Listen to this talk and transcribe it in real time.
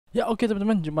Ya oke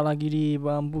teman-teman, jumpa lagi di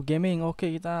Bambu Gaming. Oke,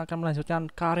 kita akan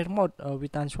melanjutkan karir mode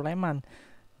Witan Sulaiman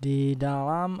di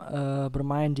dalam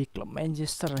bermain di klub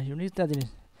Manchester United ini.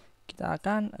 Kita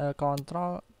akan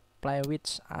kontrol play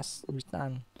with as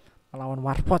Witan melawan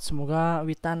Watford. Semoga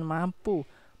Witan mampu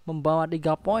membawa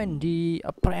 3 poin di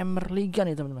Premier League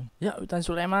nih teman-teman. Ya, Witan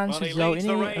Sulaiman sejauh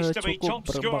ini cukup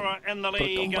berkembang dengan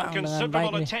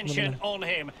baik nih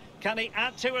teman-teman.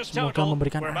 Semoga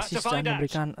memberikan assist dan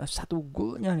memberikan 1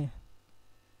 golnya nih.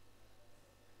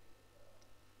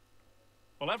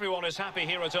 Well, everyone is happy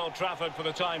here at Old Trafford for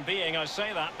the time being. I say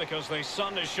that because the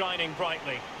sun is shining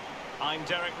brightly. I'm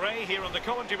Derek Ray here in the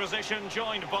commentary position,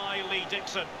 joined by Lee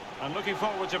Dixon. I'm looking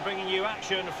forward to bringing you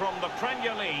action from the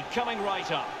Premier League coming right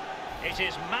up. It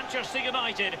is Manchester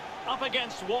United up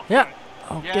against Watford. Ya,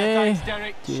 oke.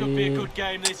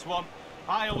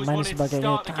 Bermain sebagai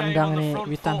kandang nih,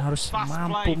 Witan harus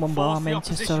mampu membawa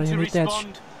Manchester United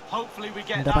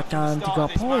mendapatkan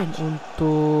 3 poin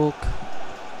untuk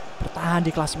bertahan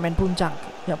di klasemen puncak.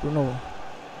 Ya, Bruno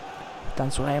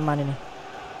Witan Sulaiman ini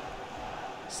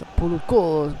 10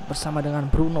 gol bersama dengan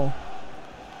Bruno.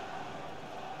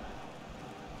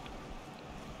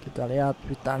 Kita lihat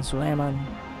Witan Sulaiman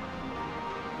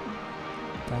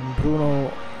dan Bruno,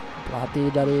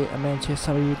 pelatih dari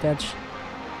Manchester United.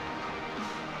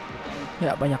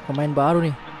 Ya, banyak pemain baru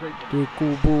nih di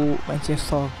kubu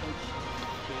Manchester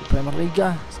di Premier League.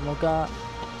 Semoga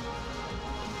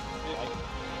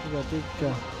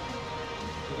 3-3.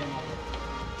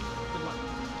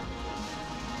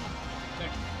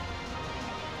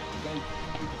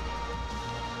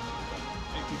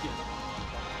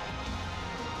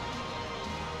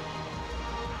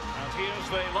 And here's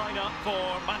the lineup for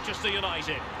Manchester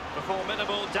United. The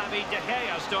formidable David De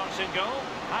Gea starts in goal.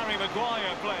 Harry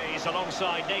Maguire plays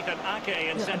alongside Nathan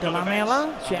Ake in central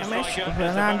defence. CMS,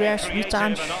 Fernandes,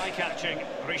 Witan,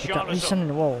 Richarlison.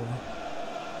 Wow,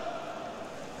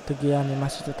 Tegian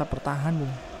masih tetap bertahan,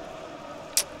 Bung.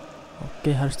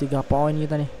 Oke, harus 3 poin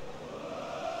kita nih.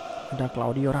 Ada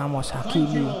Claudio Ramos,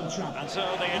 Hakimi,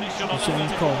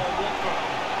 Zinchenko,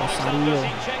 Rosario,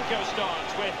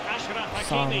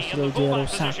 Sancho,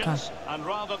 Saka,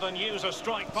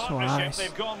 Suarez.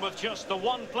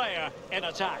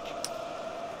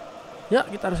 Ya,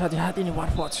 kita harus hati-hati nih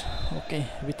Watford. Oke,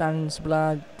 Witan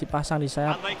sebelah dipasang di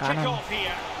sayap kanan.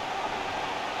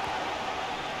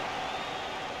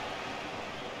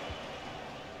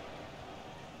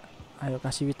 Ayo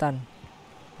kasih Witan.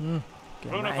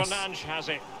 Bruno Fernandes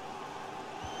has it.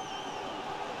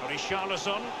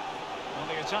 Richarlison. Well,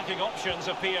 the attacking options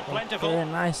appear plentiful. Okay,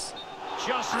 nice.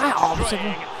 Just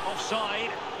offside.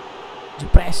 Di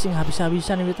pressing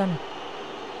habis-habisan nih Witan.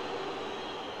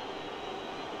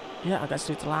 Ya, agak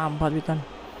sedikit terlambat Witan.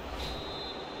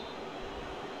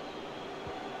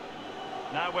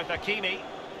 Now with Hakimi.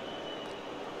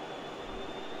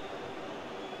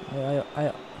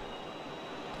 Ayo.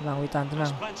 Tenang Witan,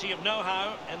 tenang. Plenty of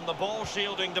know-how in the ball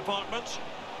shielding department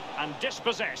and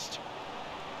dispossessed.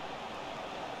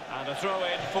 And a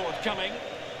throw-in forthcoming.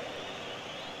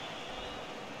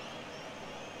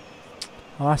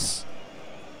 Awas.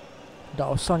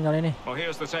 Dawson kali ini. Well,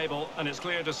 here's the table, and it's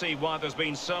clear to see why there's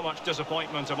been so much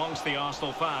disappointment amongst the Arsenal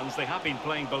fans. They have been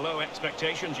playing below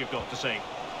expectations, you've got to say.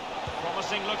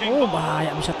 Promising looking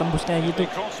bahaya bisa tembus kayak gitu.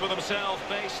 Cross with himself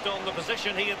based on the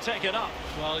position he had taken up.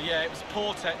 Well, yeah, it was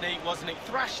poor technique, wasn't it?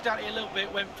 Thrashed at it a little bit,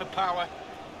 went for power.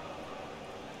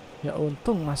 Ya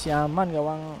untung masih aman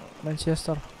gawang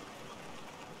Manchester.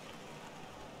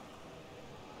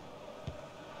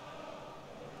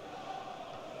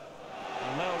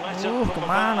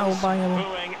 Kemana umpanya lu?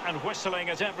 And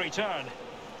whistling at every turn.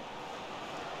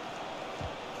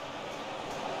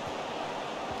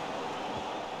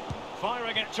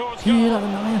 Firing it towards goal.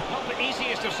 Not the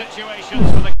easiest of situations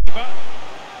for the keeper.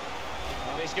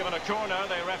 Well, he's given a corner,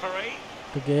 the referee.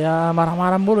 Gaya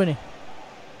marah-marah mulu nih.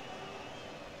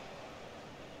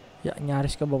 Ya,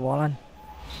 nyaris kebobolan.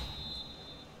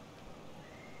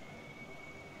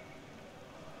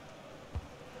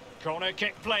 Corner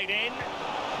kick played in.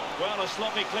 Well, a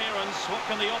sloppy clearance. What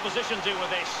can the opposition do with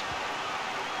this?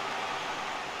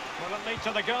 Will it lead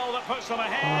to the goal that puts them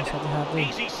ahead?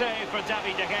 Easy save for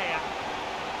David De Gea.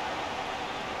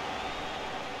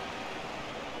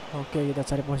 Oke, kita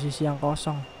cari posisi yang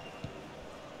kosong.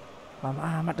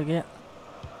 Lama amat De Gea.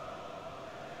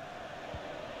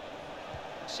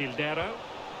 Sildero.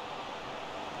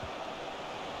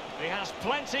 He has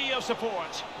plenty of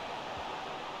support.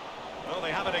 Oh,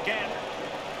 they have it again.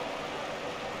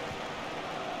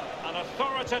 An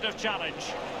authoritative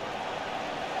challenge.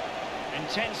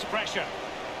 Intense pressure.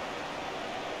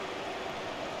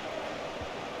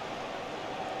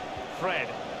 Fred.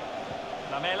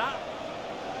 Lamela.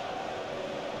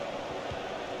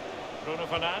 Bruno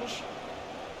Fernandes.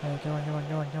 Ayo,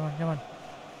 come on.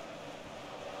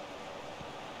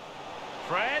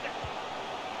 Fred.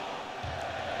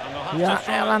 And they'll have Ya, to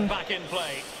throw Elan. it back in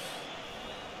play.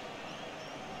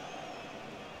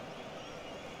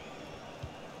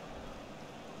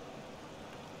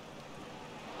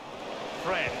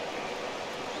 Fred.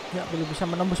 Ya, belum bisa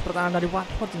menembus pertahanan dari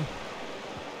Watford nih.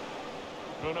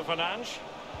 Bruno Fernandes.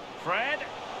 Fred.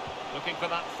 Looking for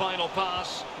that final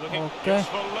pass. Looking Okay.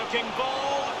 useful looking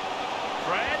ball.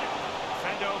 Fred.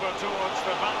 Fed over towards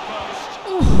the back post.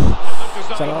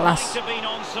 Jelas.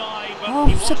 Offside,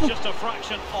 just a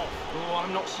fraction off. Oh,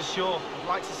 I'm not so sure. I'd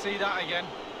like to see that again.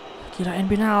 Kirain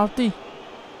penalti.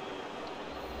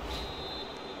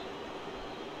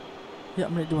 Ya,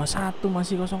 menit 21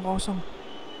 masih 0-0.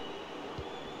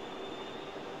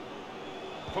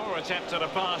 Poor attempt at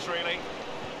a pass, really.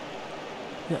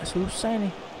 Ya, susah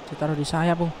nih. Ditaruh di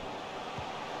sayap, Bung.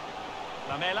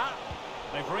 Lamela.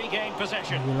 They've regained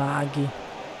possession. Lagi.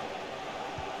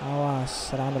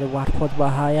 Awas, serangan dari Watford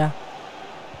bahaya.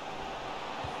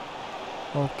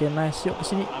 Oke, nice. Yuk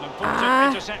kesini. An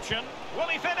important interception. Will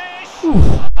he finish?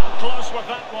 Close with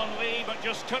that one, Lee, but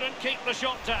just couldn't keep the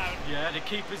shot down. Yeah, the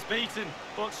keeper's beaten,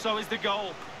 but so is the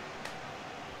goal.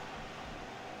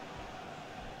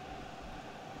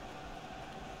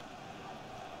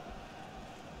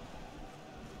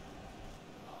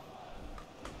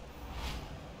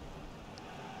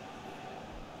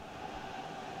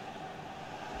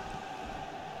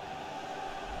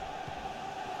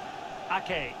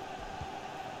 Ake.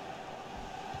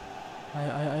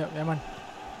 Ayo, Eman.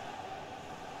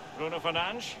 Bruno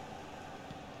Fernandes.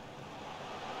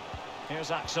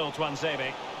 Here's Axel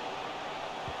Tuanzebe.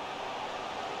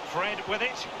 Fred with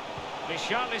it.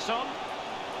 Richarlison.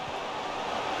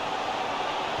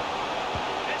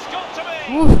 It's got to be!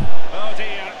 Oh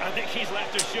dear, I think he's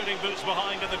left his shooting boots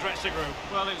behind in the dressing room.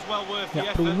 Well, it was well worth the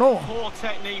Ya, effort. Bruno. Poor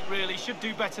technique, really. Should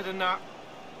do better than that.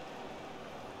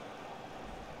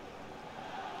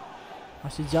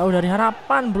 Masih jauh dari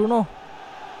harapan, Bruno.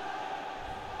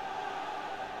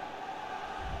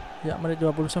 Ya, menit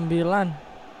 29.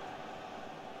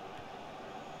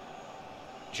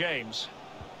 James.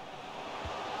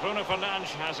 Bruno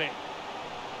Fernandes has it.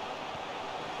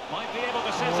 Might be able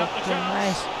to set up the Oke, chance.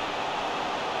 nice.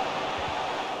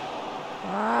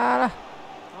 Alah.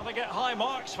 Well, they get high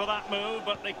marks for that move,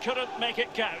 but they couldn't make it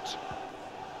count.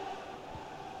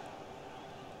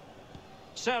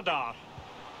 Serdar.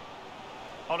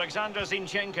 Alexander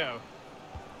Zinchenko.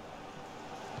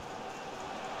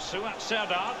 Suat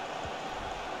Serdar.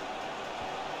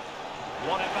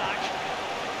 Won it back.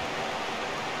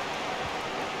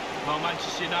 Well,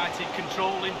 Manchester United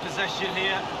controlling possession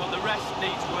here, but the rest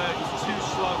needs work. It's too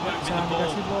slow moving the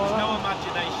ball. There's no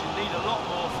imagination. Need a lot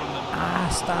more from them.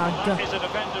 Astaga. That is a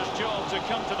defender's job to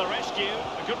come to the rescue.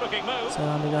 A good-looking move.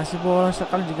 Sekali dikasih bola,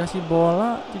 sekali dikasih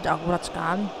bola, tidak akurat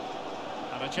sekali.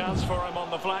 And a chance for him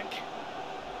on the flank.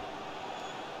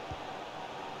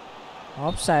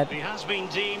 Offside. He has been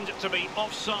deemed to be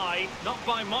offside, not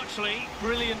by much, Lee.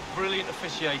 Brilliant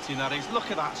officiating, that is. Look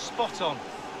at that, spot on.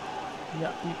 Ya,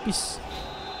 tipis.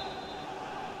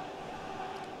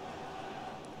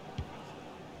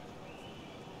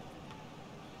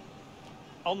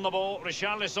 On the ball,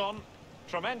 Richarlison.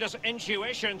 Tremendous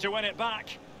intuition to win it back.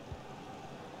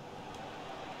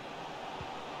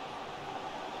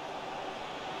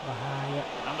 Bahaya.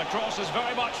 And the cross is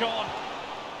very much on.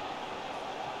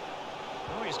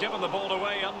 Oh, he's given the ball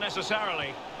away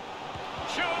unnecessarily.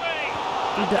 Surely!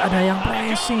 Tidak ada yang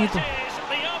pressing itu.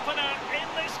 The opener in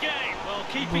this game. Well,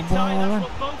 keep it tight, that's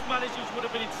what both managers would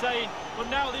have been saying. But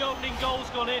now the opening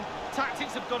goal's gone in.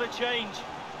 Tactics have got to change.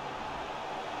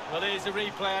 Well, here's a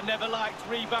replay. I never liked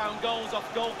rebound goals off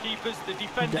goalkeepers. The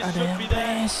defenders should be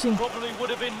there. Probably would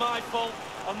have been my fault.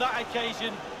 On that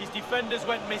occasion, his defenders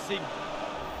went missing.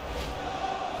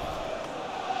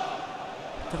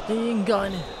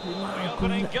 Tertinggal nih. The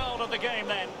opening goal of the game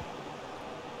then.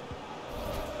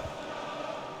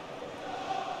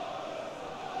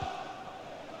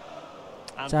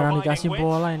 Cara dikasih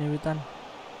bola ini, Witan.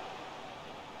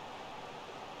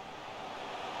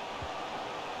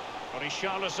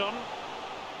 Richarlison.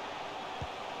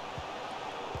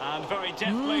 And very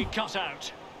deftly cut out.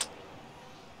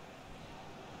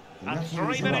 And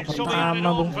 3 minutes will be added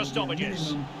on for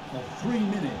stoppages. 3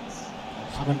 minutes.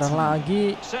 Sebentar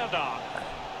lagi. Serdar.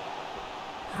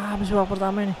 Habis babak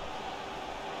pertama ini.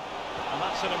 And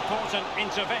that's an important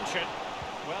intervention.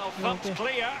 Well, thumped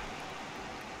clear.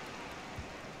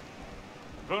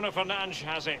 Bruno Fernandes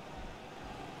has it.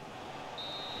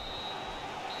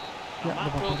 Ya, And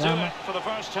that babak will do pertama. it for the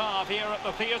first half here at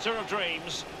the Theatre of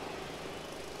Dreams.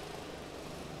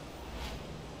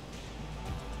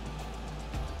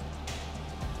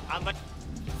 And the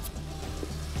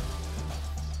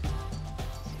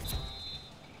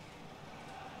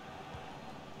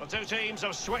two teams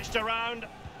have switched around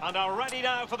and are ready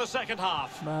now for the second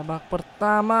half. Babak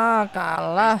pertama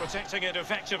kalah. He's protecting it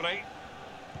effectively.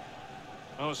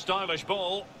 Oh, stylish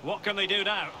ball. What can they do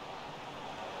now?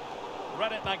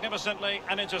 Read it magnificently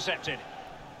and intercepted.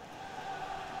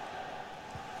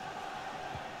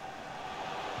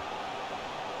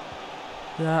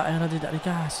 Ya, elah tidak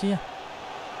dikasih ya.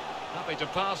 Happy to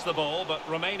pass the ball, but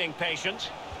remaining patient.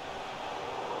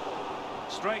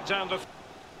 Straight down the...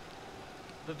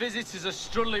 The visitors are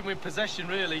struggling with possession,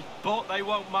 really, but they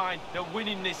won't mind. They're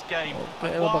winning this game. Oke,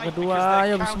 And babak why? kedua, Because their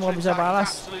ayo semua bisa counter-attack is balas.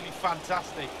 absolutely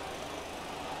fantastic.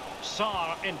 Sarr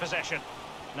in possession.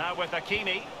 Now with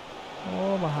Hakimi.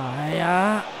 Oh,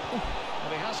 bahaya.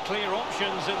 Well, he has clear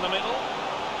options in the middle.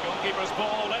 Goalkeeper's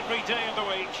ball every day of the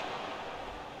week.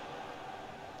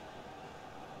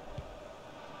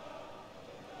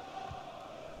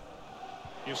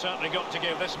 You've certainly got to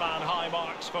give this man high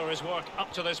marks for his work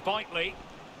up to this point, Lee.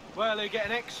 Well, he'll get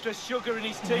an extra sugar in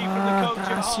his tea from the coach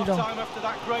at kasih dong. half-time after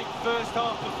that great first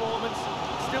half performance.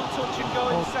 Still touch and go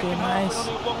in the Okay, second nice. half,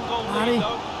 but only a one-goal Lari. lead,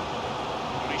 though.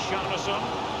 Richarlison.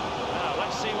 Now,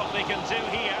 let's see what they can do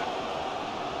here.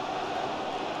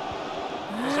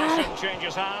 Possession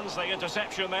changes hands, the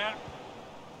interception there.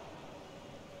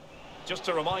 Just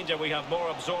a reminder, we have more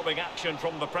absorbing action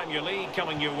from the Premier League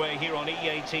coming your way here on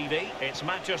EA TV. It's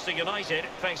Manchester United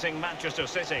facing Manchester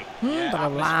City.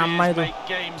 Terlalu lama Atmospheres itu. make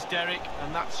games, Derek,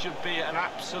 and that should be an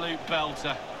absolute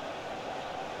belter.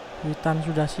 Witan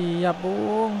sudah siap,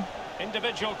 Bung.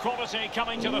 Individual quality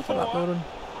coming to the Telah fore, turun.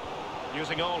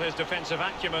 using all his defensive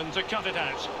acumen to cut it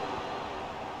out.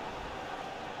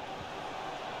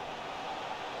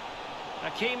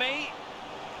 Hakimi.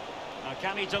 Now,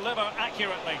 can he deliver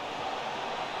accurately?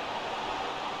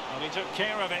 Well, he took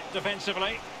care of it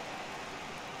defensively.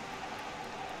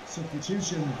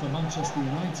 Substitution for Manchester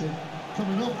United.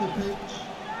 Coming off the pitch,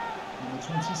 number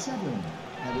 27,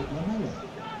 Eric Lamela.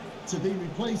 To be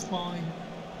replaced by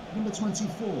number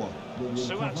 24, William Suat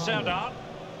Carvalho. Serdar.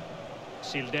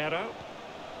 Sildero.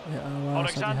 Ya, awas,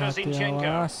 Alexander hati-hati, Zinchenko.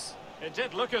 awas. It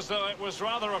did look as though it was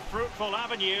rather a fruitful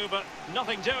avenue, but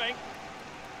nothing doing.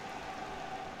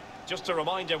 Just a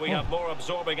reminder, we have more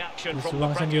absorbing action from the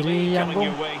Disulang Premier League sendirian, coming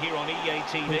your Bung. way here on EA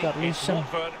TV. Tidak It's bisa.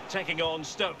 Watford taking on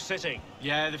Stoke City.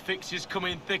 Yeah, the fixtures come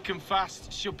in thick and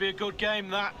fast. Should be a good game,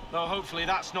 that. Though hopefully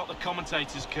that's not the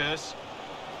commentator's curse.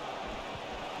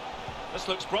 This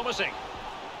looks promising.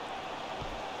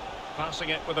 Passing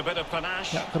it with a bit of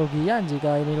panache. Ya, kerugian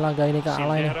jika ini laga ini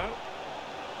kalah ini. Sildero.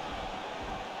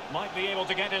 Might be able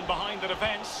to get in behind the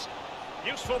defence.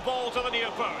 Useful ball to the near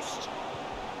post.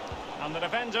 And the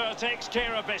defender takes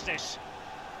care of business.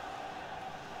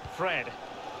 Fred.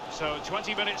 So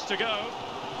 20 minutes to go.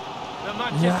 The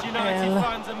Manchester Ya United elah.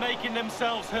 fans are making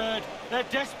themselves heard. They're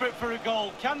desperate for a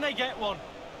goal. Can they get one?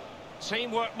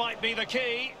 Teamwork might be the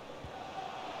key.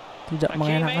 Tidak Hakimi.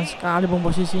 mengenakan sekali, Bung,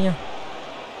 posisinya.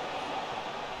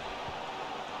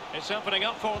 It's opening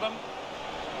up for them.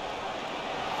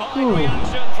 Fine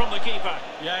reaction from the keeper.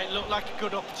 Yeah, it looked like a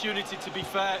good opportunity, to be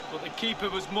fair, but the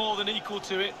keeper was more than equal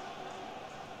to it.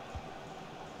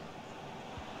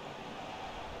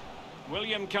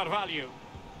 William Carvalho.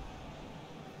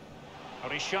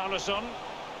 Richarlison.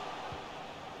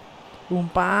 And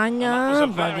that was Umpannya a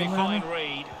very bagaimana? fine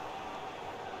read.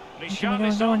 Jawan,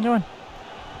 Richarlison. jawan.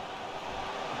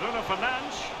 Bruno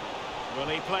Fernandes. Will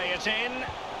he play it in?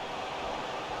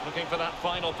 Looking for that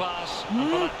final pass and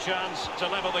for that chance to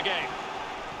level the game.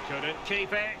 Couldn't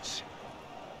keep it.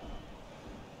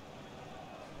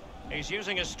 He's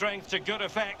using his strength to good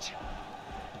effect.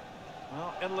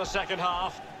 Well, in the second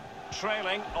half,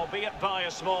 trailing, albeit by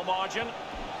a small margin.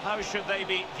 How should they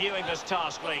be viewing this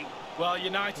task, Lee? Well,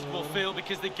 United will feel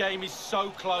because the game is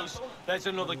so close. There's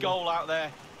another goal out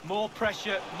there. More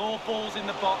pressure, more balls in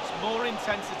the box, more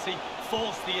intensity.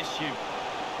 Force the issue.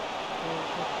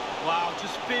 Wow,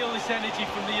 just feel this energy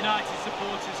from the United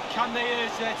supporters. Can they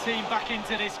urge their team back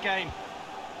into this game?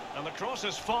 And the cross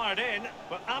is fired in,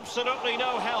 but absolutely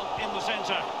no help in the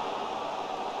centre.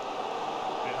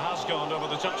 It has gone over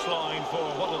the touchline for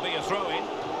what will be a throw-in.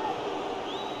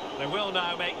 They will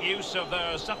now make use of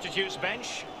their substitutes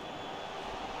bench.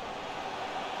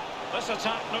 This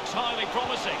attack looks highly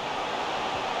promising.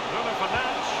 Bruno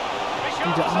Fernandes.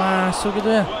 Tidak masuk itu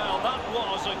ya. Well, that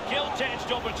was a gilt-edged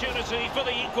opportunity for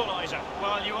the equaliser.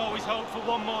 Well, you always hope for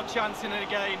one more chance in a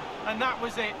game, and that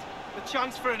was it. The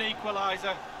chance for an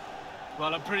equaliser.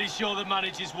 Well, I'm pretty sure the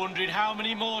manager's wondering how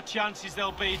many more chances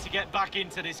there'll be to get back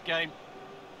into this game.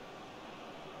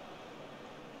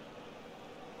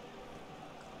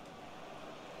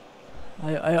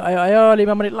 Ayo,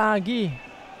 5 menit lagi.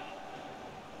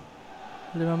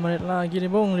 5 menit lagi nih,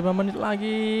 Bung. 5 menit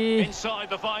lagi. Inside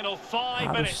the final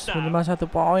 5 minutes Harus now. 1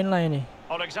 poin lah ini.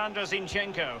 Alexander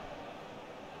Zinchenko.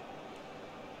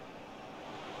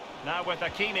 Now with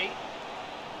Hakimi.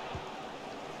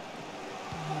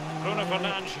 Bruno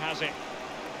Fernandes has it.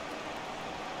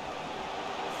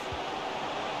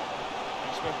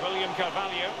 It's with William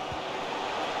Carvalho.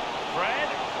 Fred.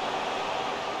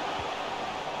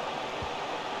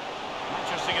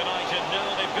 Manchester United know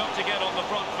they've got to get on the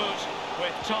front foot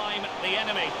with time the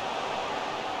enemy.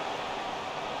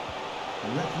 The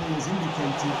referee has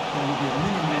indicated there will be a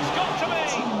minimum It's got to of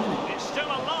 2 be. minutes. It's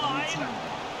still alive.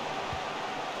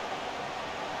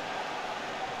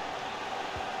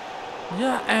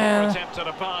 Ya Poor attempt at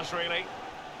a pass, really.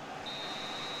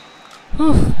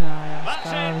 Sayang That's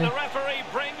it. sekali. The referee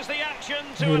brings the action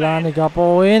to an Gila, end. 3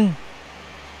 poin.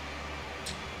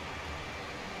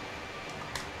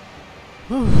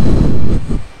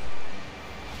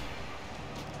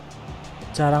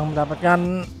 Jarang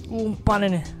mendapatkan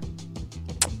umpan ini.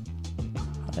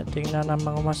 Ratingnya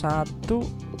 6,1.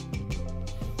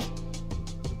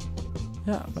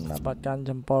 Ya, mendapatkan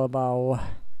jempol bawah.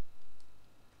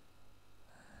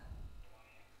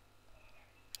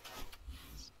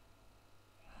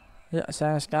 Ya,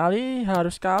 sayang sekali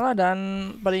harus kalah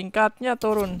dan peringkatnya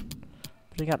turun.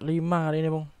 Peringkat 5 kali ini,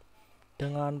 Bung.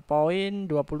 Dengan poin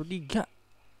 23.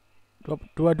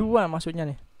 22 maksudnya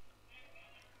nih.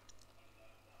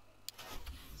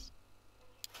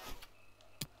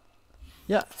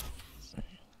 Ya.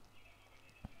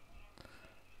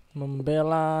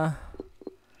 Membela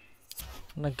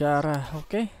negara,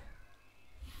 oke.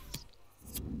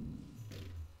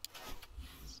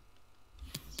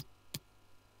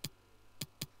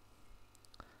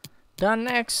 Dan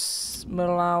next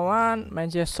melawan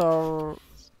Manchester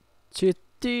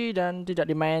City dan tidak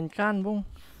dimainkan, Bung.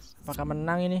 Apakah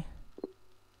menang ini?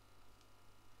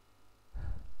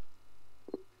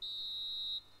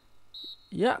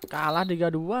 Ya, kalah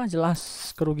 3-2, jelas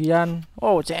kerugian.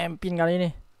 Oh, champion kali ini.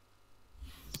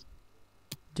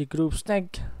 Di grup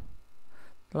stage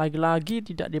lagi-lagi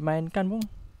tidak dimainkan, Bung.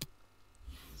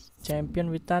 Champion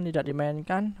Witan tidak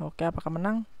dimainkan. Oke, apakah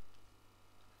menang?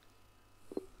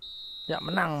 Ya,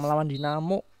 menang melawan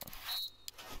Dinamo.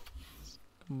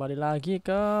 Kembali lagi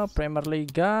ke Premier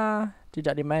Liga,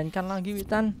 tidak dimainkan lagi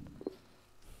Witan.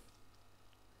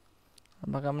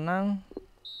 Apakah menang?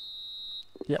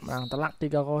 Ya, menang telak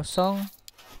 3-0.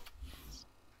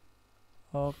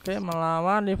 Oke,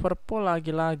 melawan Liverpool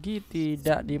lagi-lagi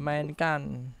tidak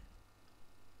dimainkan.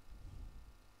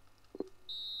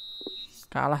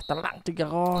 Kalah telak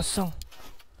 3-0.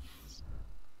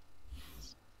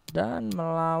 Dan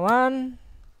melawan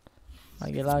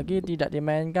lagi-lagi tidak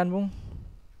dimainkan, Bung.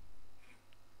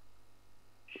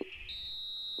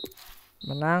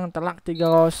 Menang telak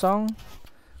 3-0.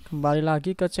 Kembali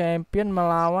lagi ke champion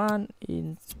melawan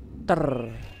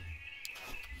Inter.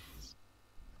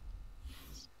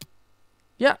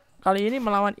 Ya, kali ini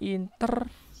melawan Inter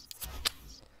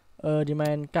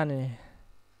dimainkan ini.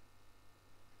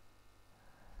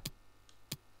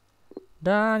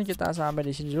 Dan kita sampai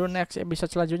di sini dulu. Next episode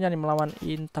selanjutnya nih melawan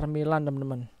Inter Milan,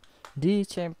 teman-teman, di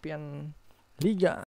Champion Liga.